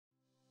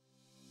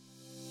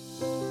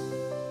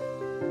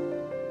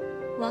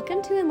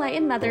Welcome to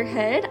Enlightened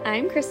Motherhood.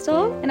 I'm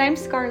Crystal. And I'm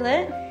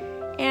Scarlett.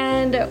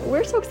 And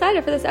we're so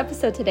excited for this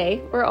episode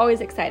today. We're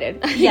always excited.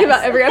 Yes.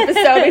 About every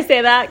episode we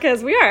say that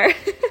because we are.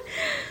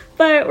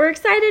 But we're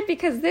excited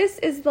because this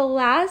is the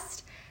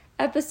last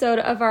episode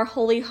of our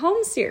Holy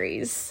Home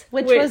series.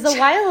 Which was a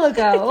while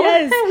ago.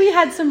 Yes. We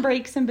had some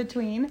breaks in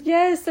between.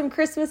 Yes, some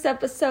Christmas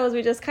episodes.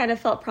 We just kind of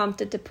felt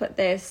prompted to put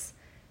this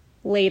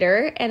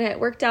later, and it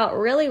worked out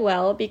really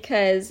well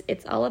because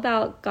it's all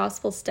about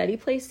gospel study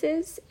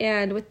places.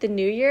 And with the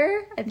new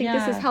year, I think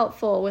this is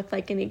helpful with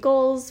like any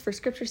goals for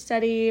scripture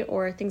study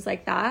or things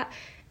like that.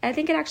 I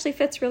think it actually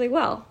fits really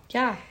well.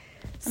 Yeah.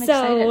 I'm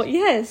excited.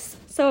 Yes.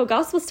 So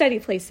gospel study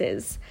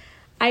places.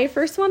 I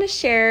first want to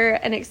share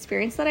an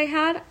experience that I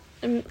had.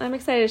 I'm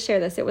excited to share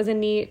this. It was a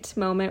neat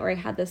moment where I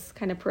had this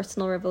kind of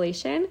personal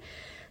revelation.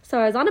 So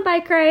I was on a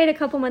bike ride a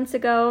couple months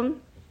ago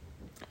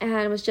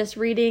and was just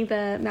reading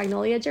the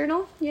Magnolia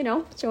Journal, you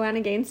know,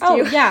 Joanna Gaines too. Oh,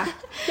 yeah.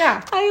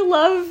 Yeah. I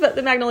love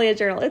the Magnolia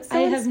Journal. It's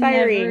so inspiring. I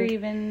have never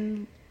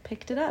even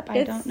picked it up.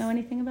 I don't know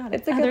anything about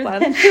it. It's a good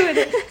one.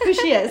 Who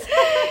she is.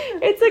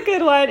 It's a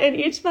good one. And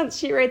each month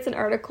she writes an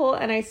article,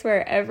 and I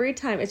swear every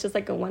time it's just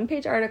like a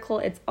one-page article.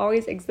 It's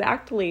always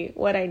exactly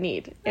what I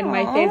need in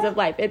my phase of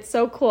life. It's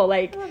so cool.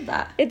 Like, I love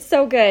that. It's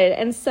so good.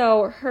 And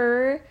so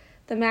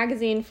the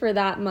magazine for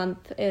that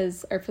month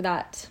for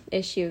that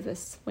issue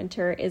this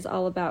winter is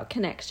all about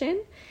connection.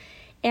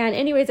 And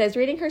anyways, I was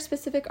reading her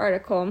specific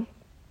article,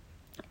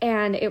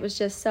 and it was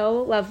just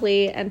so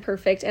lovely and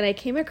perfect. And I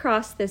came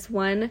across this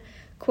one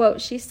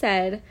quote. She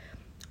said,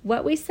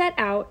 "What we set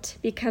out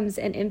becomes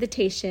an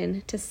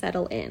invitation to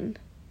settle in."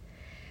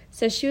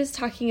 So she was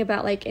talking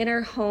about like in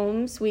our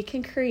homes, we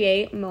can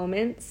create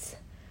moments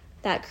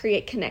that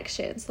create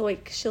connection. So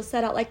like she'll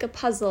set out like a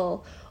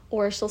puzzle,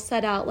 or she'll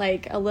set out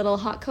like a little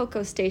hot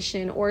cocoa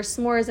station, or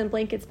s'mores and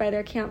blankets by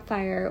their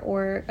campfire,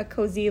 or a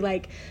cozy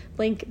like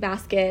blanket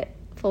basket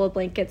full of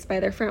blankets by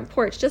their front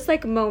porch. Just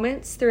like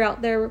moments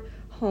throughout their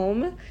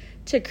home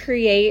to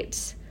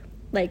create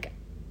like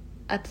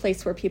a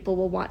place where people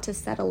will want to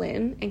settle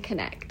in and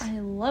connect. I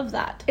love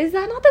that. Is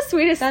that not the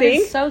sweetest thing?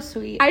 That is so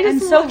sweet.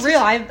 And so real.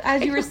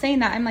 As you were saying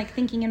that, I'm like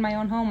thinking in my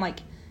own home, like,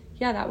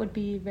 yeah, that would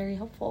be very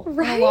helpful in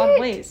a lot of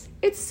ways.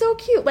 It's so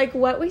cute. Like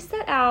what we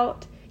set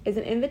out is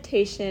an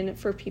invitation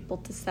for people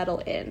to settle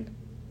in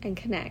and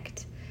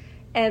connect.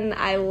 And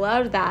I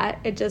loved that.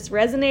 It just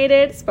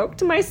resonated, spoke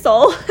to my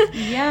soul.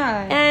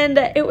 Yeah. And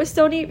it was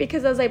so neat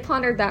because as I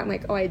pondered that, I'm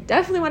like, I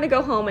definitely want to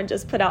go home and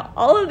just put out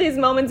all of these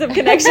moments of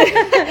connection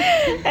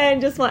and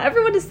just want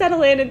everyone to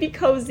settle in and be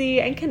cozy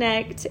and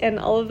connect and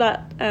all of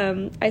that.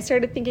 I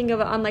started thinking of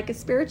it on like a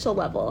spiritual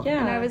level.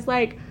 Yeah. And I was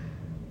like,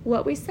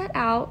 what we set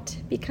out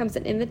becomes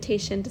an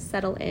invitation to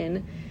settle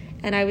in.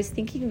 And I was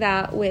thinking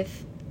that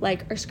with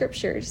like our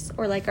scriptures,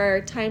 or like our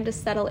time to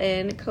settle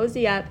in,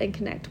 cozy up, and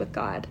connect with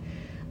God.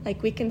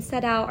 Like we can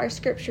set out our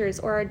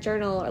scriptures or our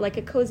journal, or like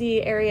a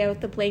cozy area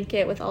with the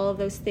blanket with all of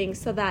those things,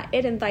 so that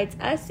it invites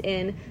us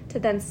in to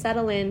then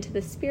settle into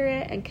the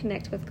Spirit and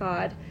connect with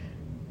God.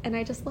 And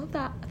I just love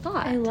that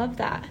thought. I love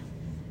that.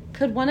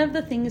 Could one of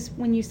the things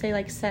when you say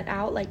like set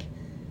out, like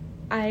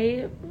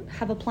I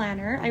have a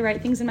planner, I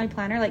write things in my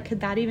planner, like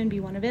could that even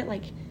be one of it?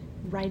 Like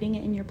writing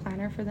it in your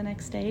planner for the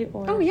next day,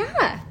 or penciling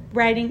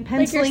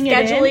like you're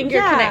scheduling it in.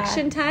 your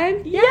connection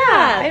time.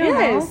 I don't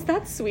know.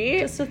 That's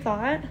sweet. Just a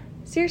thought.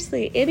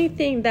 Seriously,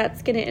 anything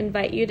that's going to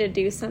invite you to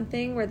do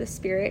something where the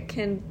Spirit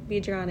can be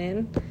drawn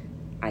in,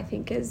 I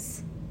think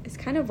is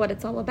kind of what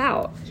it's all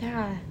about.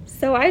 Yeah.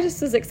 So I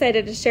just was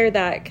excited to share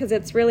that because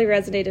it's really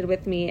resonated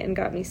with me and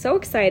got me so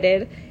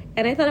excited.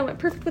 And I thought it went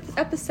perfect with this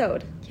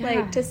episode. Yeah.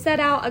 Like to set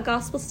out a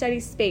gospel study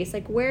space.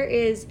 Like where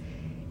is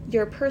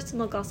your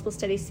personal gospel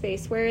study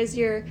space? Where is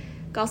your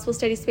gospel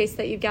study space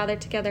that you gather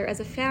together as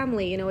a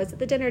family? You know, is it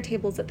the dinner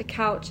table? Is it the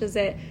couch? Is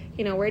it,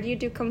 where do you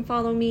do Come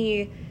Follow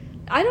Me?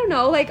 I don't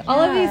know, like all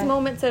of these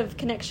moments of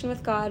connection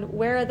with God,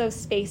 where are those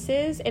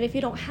spaces? And if you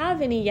don't have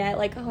any yet,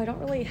 like, I don't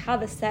really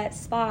have a set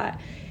spot,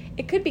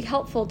 it could be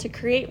helpful to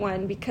create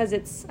one because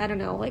it's, I don't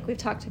know, like we've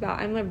talked about,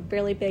 I'm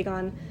really big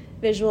on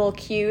visual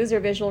cues or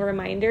visual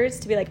reminders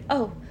to be like,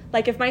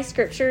 like if my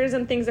scriptures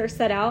and things are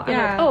set out,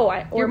 I'm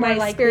like, or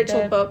my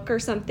spiritual book or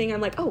something,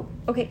 I'm like,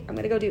 okay, I'm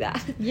going to go do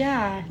that.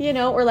 Yeah.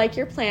 Or like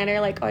your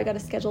planner, like, I got to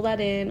schedule that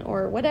in,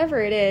 or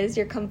whatever it is,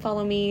 your Come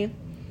Follow Me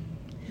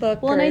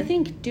book. Well, and I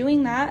think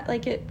doing that,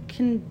 like it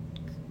can,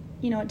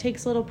 it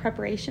takes a little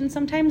preparation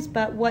sometimes,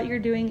 but what you're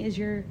doing is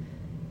you're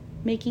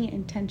making it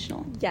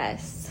intentional.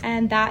 Yes.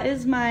 And that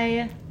is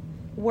my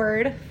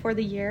word for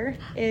the year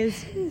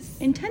is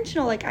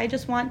intentional. Like I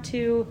just want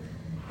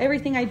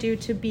everything I do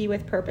to be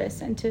with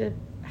purpose and to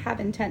have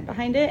intent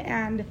behind it.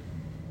 And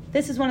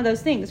this is one of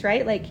those things,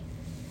 right? Like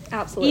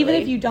absolutely. Even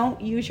if you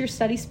don't use your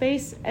study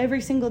space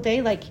every single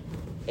day, like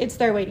it's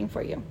there waiting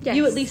for you. Yes.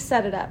 You at least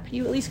set it up.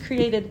 You at least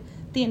created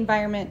the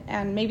environment,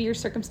 and maybe your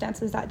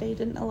circumstances that day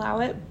didn't allow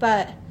it,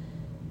 but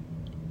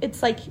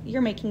it's like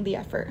you're making the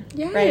effort.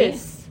 Yes. Right?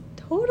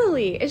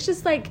 Totally. It's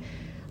just like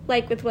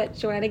like with what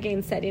Joanna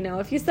Gaines said, you know,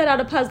 if you set out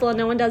a puzzle and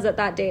no one does it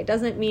that day, it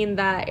doesn't mean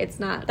that it's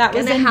not that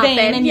was in happen.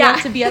 vain, and you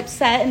have to be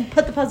upset and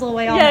put the puzzle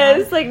away.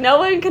 Yes, like no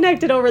one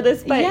connected over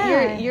this,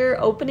 but you're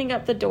opening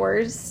up the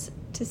doors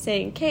to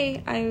saying,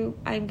 okay,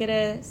 I'm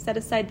gonna set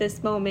aside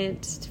this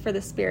moment for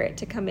the Spirit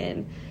to come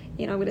in.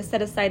 You know, I'm gonna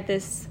set aside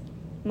this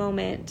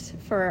moment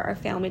for our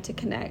family to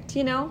connect.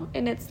 You know,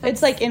 and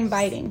it's like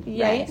inviting,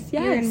 right? Yes,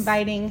 you're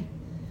inviting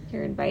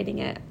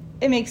it.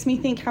 It makes me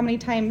think how many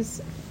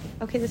times.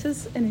 Okay, this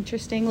is an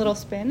interesting little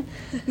spin.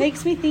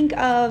 Makes me think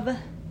of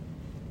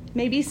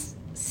maybe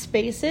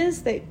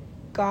spaces that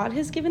God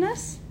has given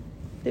us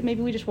that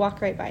maybe we just walk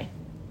right by.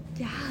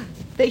 Yeah.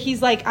 That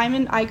he's like,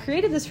 I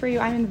created this for you.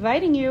 I'm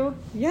inviting you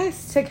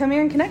to come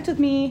here and connect with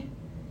me.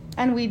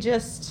 And we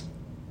just,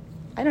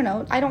 I don't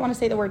know. I don't want to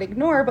say the word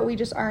ignore, but we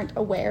just aren't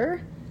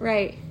aware.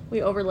 Right.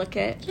 We overlook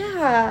it.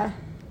 Yeah.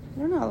 I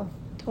don't know.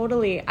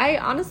 Totally. I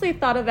honestly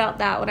thought about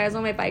that when I was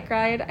on my bike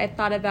ride. I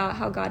thought about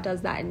how God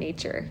does that in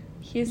nature.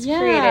 He's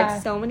created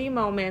so many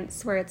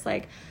moments where it's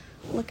like,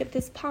 look at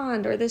this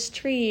pond or this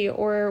tree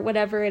or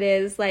whatever it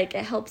is. Like,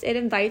 it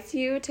invites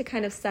you to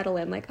kind of settle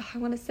in. Like, oh, I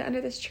want to sit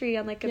under this tree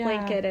on like a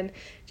blanket and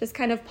just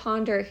kind of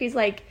ponder. He's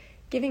like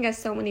giving us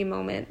so many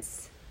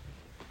moments,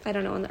 I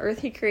don't know, on the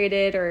earth he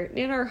created or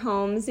in our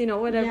homes, you know,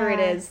 whatever it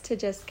is, to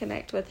just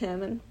connect with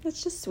him. And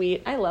it's just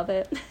sweet. I love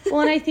it.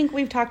 Well, and I think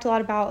we've talked a lot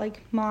about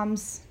like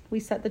moms, we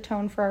set the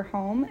tone for our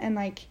home, and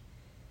like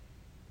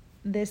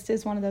this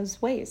is one of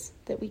those ways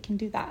that we can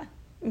do that.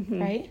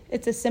 Mm-hmm. Right?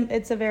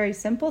 It's a very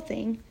simple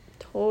thing.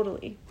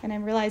 Totally. And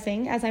I'm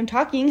realizing as I'm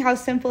talking how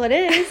simple it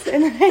is,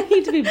 and I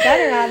need to be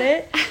better at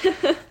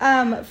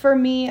it. For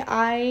me,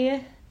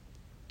 I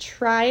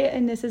try,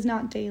 and this is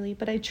not daily,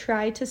 but I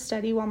try to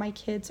study while my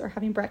kids are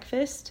having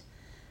breakfast.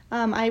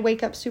 I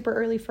wake up super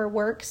early for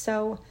work,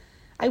 so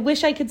I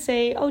wish I could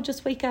say, oh,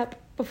 just wake up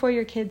before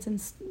your kids and,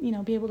 you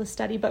know, be able to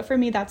study. But for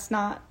me, that's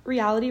not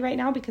reality right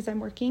now because I'm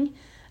working.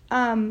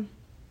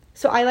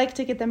 So I like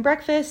to get them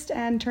breakfast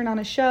and turn on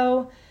a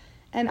show,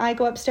 and I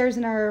go upstairs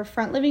in our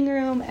front living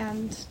room,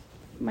 and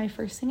my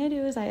first thing I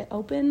do is I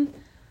open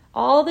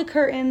all the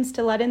curtains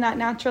to let in that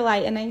natural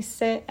light, and I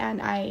sit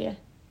and I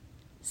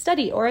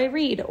study or I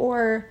read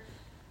or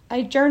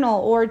I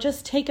journal or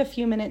just take a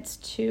few minutes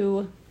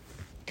to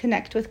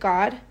connect with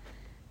God.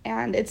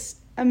 And it's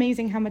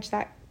amazing how much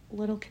that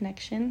little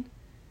connection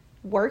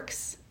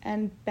works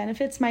and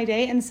benefits my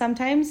day. And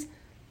sometimes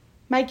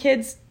my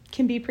kids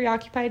can be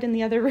preoccupied in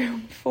the other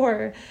room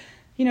for,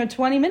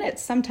 20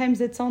 minutes. Sometimes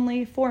it's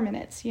only 4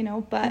 minutes,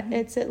 but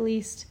it's at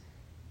least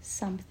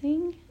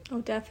something.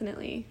 Oh,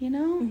 definitely.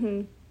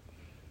 Mm-hmm.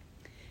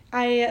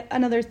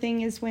 Another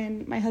thing is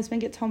when my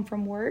husband gets home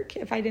from work,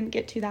 if I didn't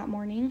get to that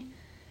morning,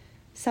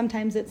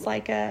 sometimes it's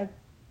like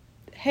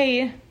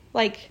hey,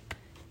 like,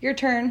 your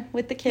turn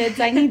with the kids.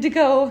 I need to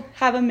go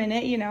have a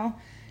minute,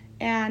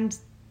 and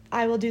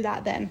I will do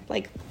that then.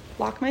 Like,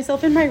 lock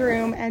myself in my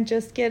room and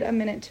just get a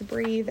minute to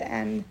breathe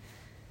and,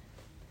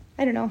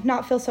 I don't know,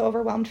 not feel so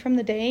overwhelmed from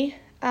the day.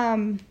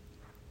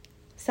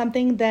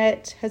 Something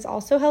that has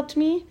also helped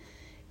me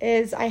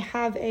is I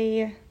have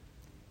I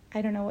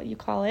don't know what you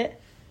call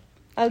it,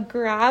 a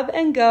grab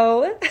and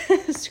go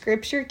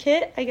scripture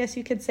kit, I guess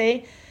you could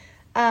say.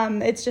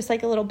 It's just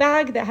like a little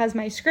bag that has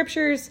my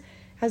scriptures,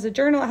 has a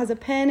journal, it has a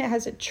pen, it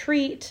has a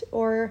treat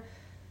or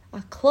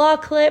a claw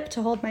clip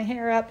to hold my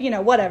hair up,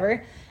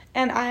 whatever.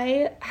 And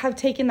I have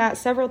taken that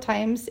several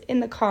times in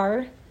the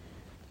car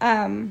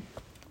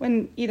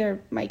when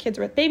either my kids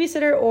are with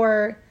babysitter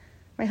or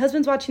my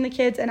husband's watching the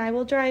kids, and I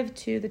will drive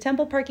to the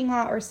temple parking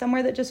lot or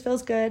somewhere that just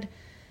feels good,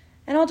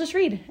 and I'll just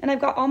read. And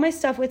I've got all my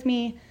stuff with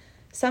me.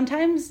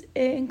 Sometimes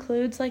it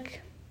includes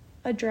like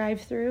a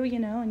drive-through,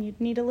 and you'd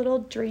need a little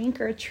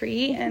drink or a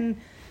treat, and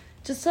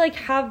just to like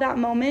have that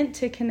moment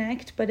to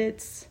connect, but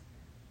it's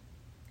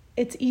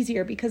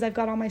easier because I've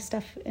got all my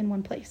stuff in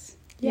one place.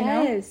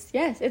 Yes.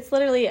 It's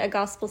literally a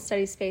gospel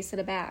study space in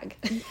a bag.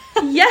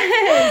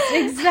 Yes,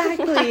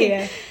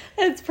 exactly.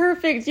 It's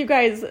perfect. You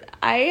guys,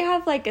 I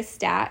have like a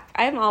stack.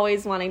 I'm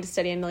always wanting to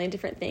study a million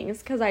different things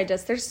because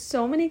there's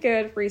so many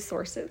good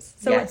resources.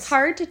 So It's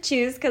hard to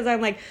choose because I'm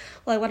like,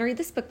 well, I want to read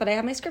this book, but I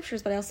have my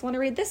scriptures, but I also want to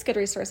read this good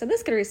resource and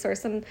this good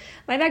resource and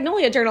my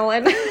Magnolia Journal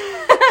and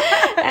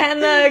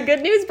and the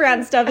Good News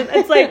brand stuff. And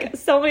it's like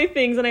so many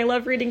things, and I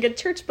love reading good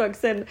church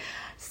books. And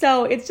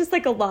so it's just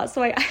like a lot.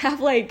 So I have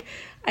like,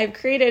 I've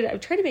tried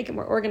to make it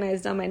more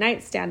organized on my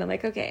nightstand. I'm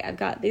like, okay,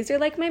 these are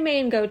like my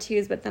main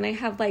go-tos, but then I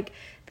have like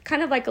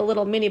kind of like a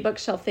little mini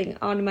bookshelf thing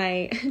on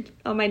my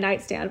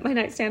nightstand. My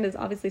nightstand is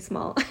obviously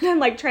small, and I'm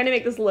like trying to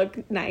make this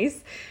look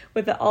nice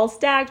with it all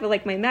stacked with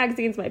like my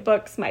magazines, my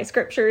books, my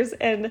scriptures.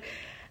 And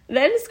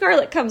then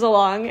Scarlett comes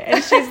along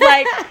and she's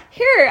like,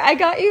 here, I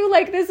got you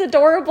like this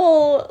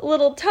adorable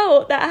little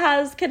tote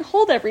that can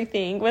hold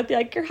everything with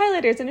like your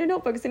highlighters and your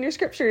notebooks and your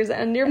scriptures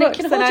and your books.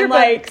 And I'm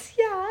like,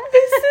 yeah,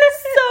 this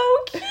is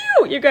so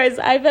cute. You guys,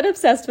 I've been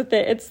obsessed with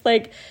it. It's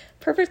like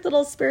perfect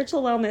little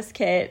spiritual wellness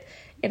kit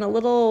in a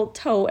little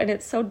tote, and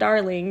it's so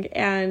darling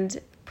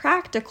and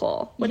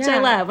practical, which Yeah. I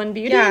love. When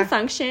beauty Yeah. and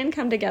function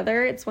come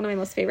together, it's one of my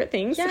most favorite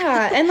things.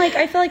 Yeah, and like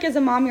I feel like as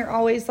a mom, you're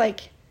always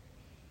like,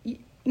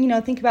 you know,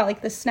 think about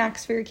like the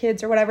snacks for your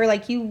kids or whatever.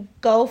 Like you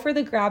go for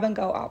the grab and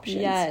go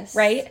options, Yes.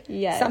 right?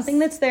 Yes. Something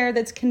that's there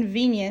that's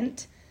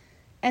convenient,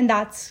 and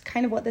that's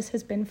kind of what this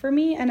has been for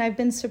me. And I've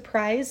been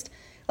surprised.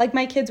 Like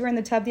my kids were in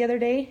the tub the other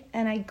day,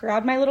 and I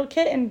grabbed my little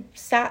kit and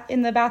sat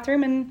in the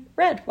bathroom and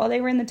read while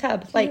they were in the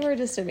tub. Like You were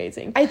just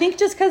amazing. I think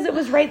just because it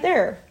was right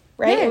there,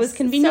 right? Yes, It was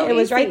convenient. so It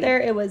was right easy. there.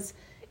 It was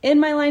in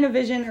my line of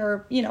vision,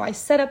 or you know, I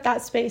set up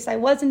that space. I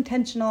was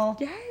intentional,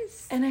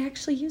 Yes. and I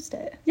actually used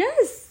it.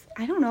 Yes.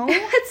 I don't know.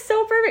 It's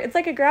so perfect. It's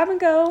like a grab and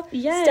go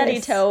Yes.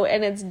 study toe,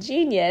 and it's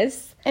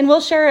genius. And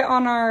we'll share it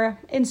on our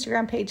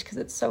Instagram page because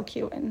it's so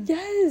cute, and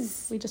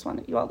Yes. we just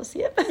wanted you all to see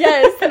it.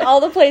 Yes, and all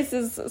the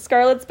places.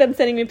 Scarlett's been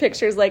sending me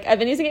pictures like, I've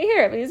been using it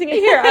here, I've been using it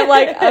here. I'm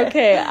like,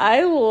 okay,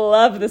 I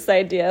love this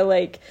idea.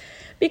 Like,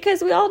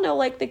 because we all know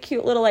like the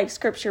cute little like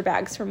scripture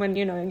bags from when,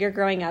 you know, you're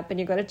growing up and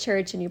you go to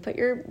church and you put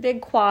your big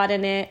quad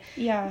in it.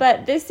 Yeah.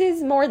 But this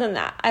is more than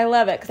that. I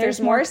love it because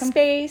there's more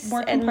space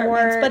more and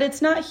compartments, more. but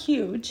it's not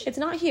huge. It's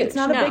not huge. It's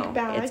not a no. big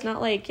bag. It's not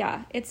like,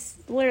 yeah, it's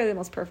literally the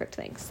most perfect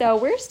thing. So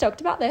we're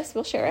stoked about this.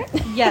 We'll share it.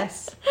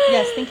 Yes.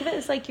 Yes. Think of it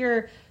as like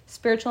your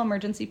spiritual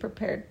emergency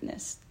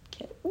preparedness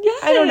kit.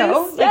 Yes. I don't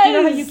know. Like, you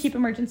know how you yes. keep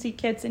emergency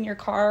kits in your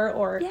car,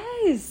 or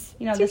Yes.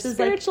 you know, It's this your is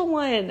like- spiritual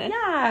one.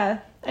 yeah.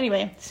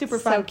 Anyway, super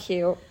So fun.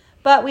 cute.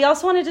 But we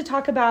also wanted to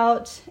talk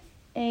about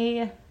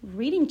a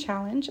reading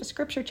challenge, a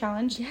scripture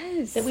challenge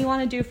Yes. that we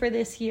want to do for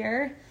this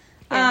year.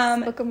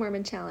 Yes, Book of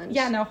Mormon challenge.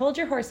 Yeah, no, hold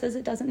your horses.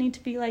 It doesn't need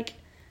to be like,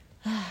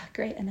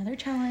 great, another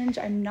challenge.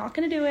 I'm not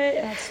going to do it.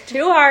 That's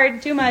too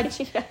hard, too much.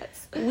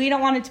 Yes. We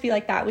don't want it to be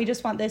like that. We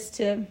just want this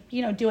to,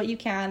 you know, do what you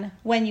can,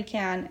 when you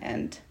can,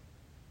 and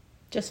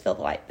just feel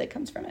the light that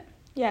comes from it.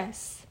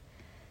 Yes.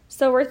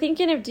 So we're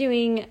thinking of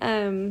doing,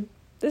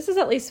 this is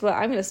at least what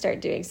I'm going to start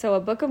doing. So a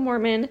Book of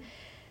Mormon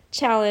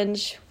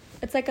challenge.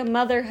 It's like a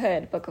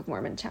motherhood Book of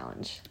Mormon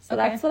challenge. So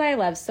Okay. that's what I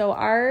love. So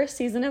our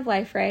season of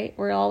life, right?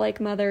 We're all like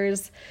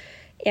mothers,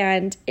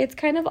 and it's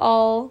kind of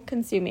all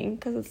consuming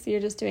because you're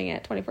just doing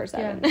it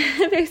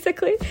 24/7,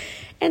 basically.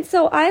 And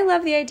so I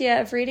love the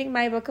idea of reading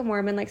my Book of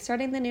Mormon, like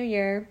starting the new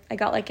year. I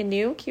got like a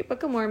new cute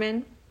Book of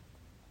Mormon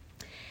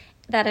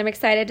that I'm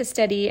excited to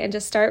study and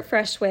just start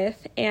fresh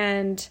with,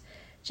 and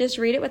just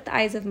read it with the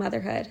eyes of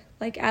motherhood.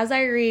 Like as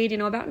I read, you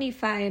know, about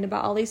Nephi and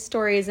about all these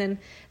stories and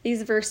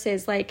these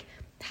verses, like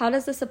how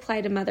does this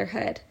apply to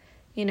motherhood?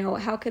 You know,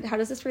 how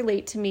does this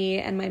relate to me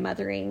and my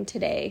mothering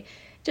today?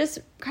 Just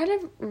kind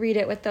of read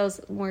it with those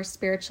more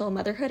spiritual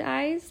motherhood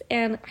eyes.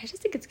 And I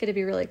just think it's going to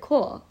be really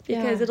cool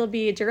because Yeah. it'll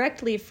be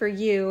directly for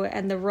you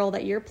and the role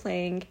that you're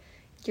playing,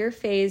 your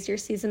phase, your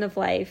season of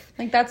life.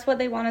 Like, that's what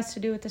they want us to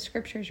do with the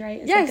scriptures, right?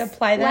 It's Yes, like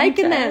apply them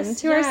liken to them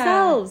us. to Yeah.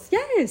 ourselves.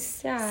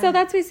 Yes. Yeah. So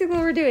that's basically what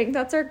we're doing.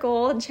 That's our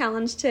goal and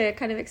challenge to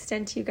kind of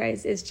extend to you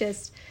guys is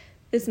just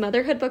this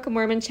Motherhood Book of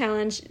Mormon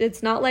challenge.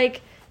 It's not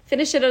like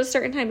finish it at a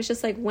certain time. It's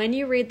just like when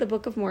you read the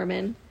Book of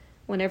Mormon,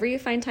 whenever you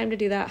find time to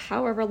do that,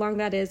 however long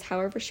that is,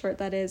 however short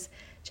that is,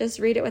 just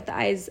read it with the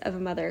eyes of a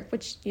mother,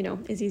 which, you know,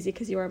 is easy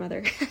because you are a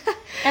mother.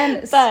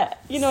 But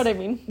you know what I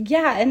mean?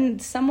 Yeah,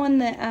 and someone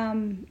that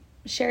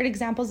shared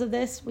examples of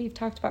this, we've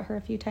talked about her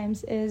a few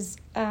times, is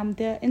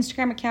the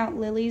Instagram account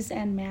Lilies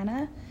and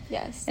Manna.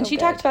 Yes. And she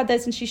talked about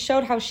this, and she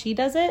showed how she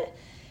does it.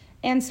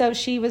 And so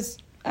she was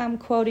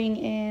quoting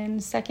in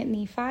 2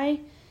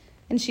 Nephi,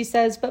 and she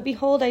says, "But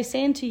behold, I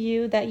say unto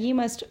you that ye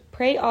must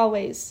pray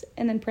always,"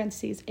 and then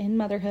parentheses, "in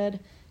motherhood,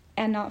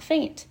 and not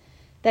faint,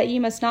 that ye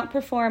must not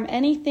perform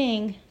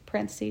anything,"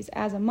 parentheses,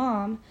 "as a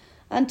mom,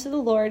 unto the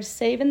Lord,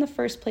 save in the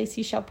first place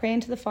ye shall pray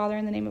unto the Father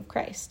in the name of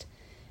Christ,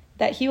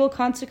 that he will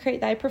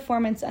consecrate thy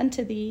performance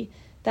unto thee,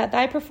 that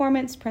thy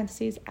performance,"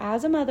 parentheses,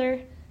 "as a mother,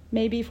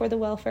 may be for the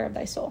welfare of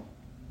thy soul."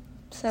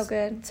 So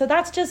good. So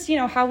that's just, you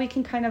know, how we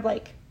can kind of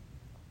like,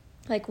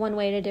 One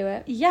way to do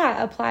it.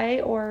 yeah,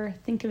 apply or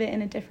think of it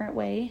in a different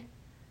way.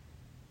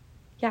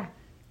 Yeah.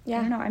 I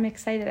don't know. I'm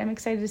excited. I'm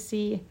excited to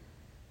see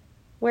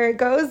where it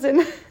goes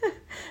and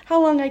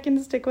how long I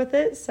can stick with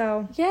it.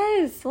 So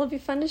Yes, well, it'll be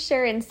fun to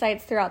share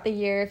insights throughout the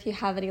year if you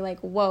have any, like,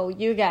 whoa,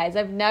 you guys,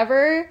 I've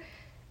never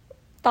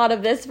thought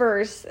of this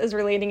verse as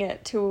relating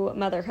it to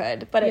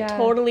motherhood, but Yeah. it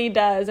totally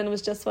does, and it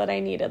was just what I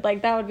needed.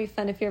 Like, that would be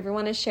fun if you ever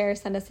want to share,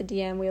 send us a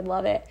DM. We would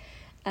love it.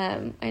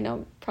 I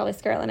know probably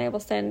Scarlett and I will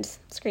send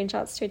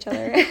screenshots to each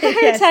other or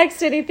Yes.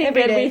 text anything,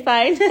 Every but it'll be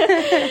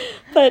fine.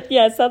 But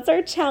yes, that's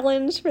our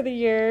challenge for the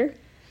year.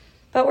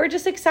 But we're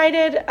just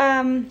excited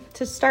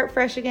to start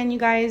fresh again, you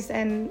guys,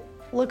 and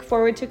look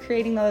forward to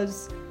creating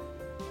those,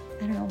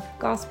 I don't know,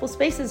 gospel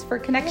spaces for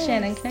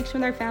connection and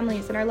connection with our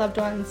families and our loved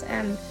ones,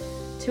 and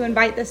to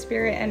invite the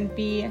Spirit and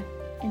be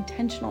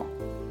intentional.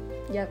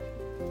 Yep.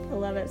 I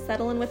love it.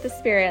 Settle in with the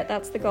Spirit.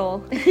 That's the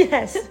goal.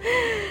 Yes.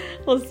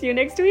 We'll see you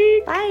next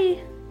week. Bye.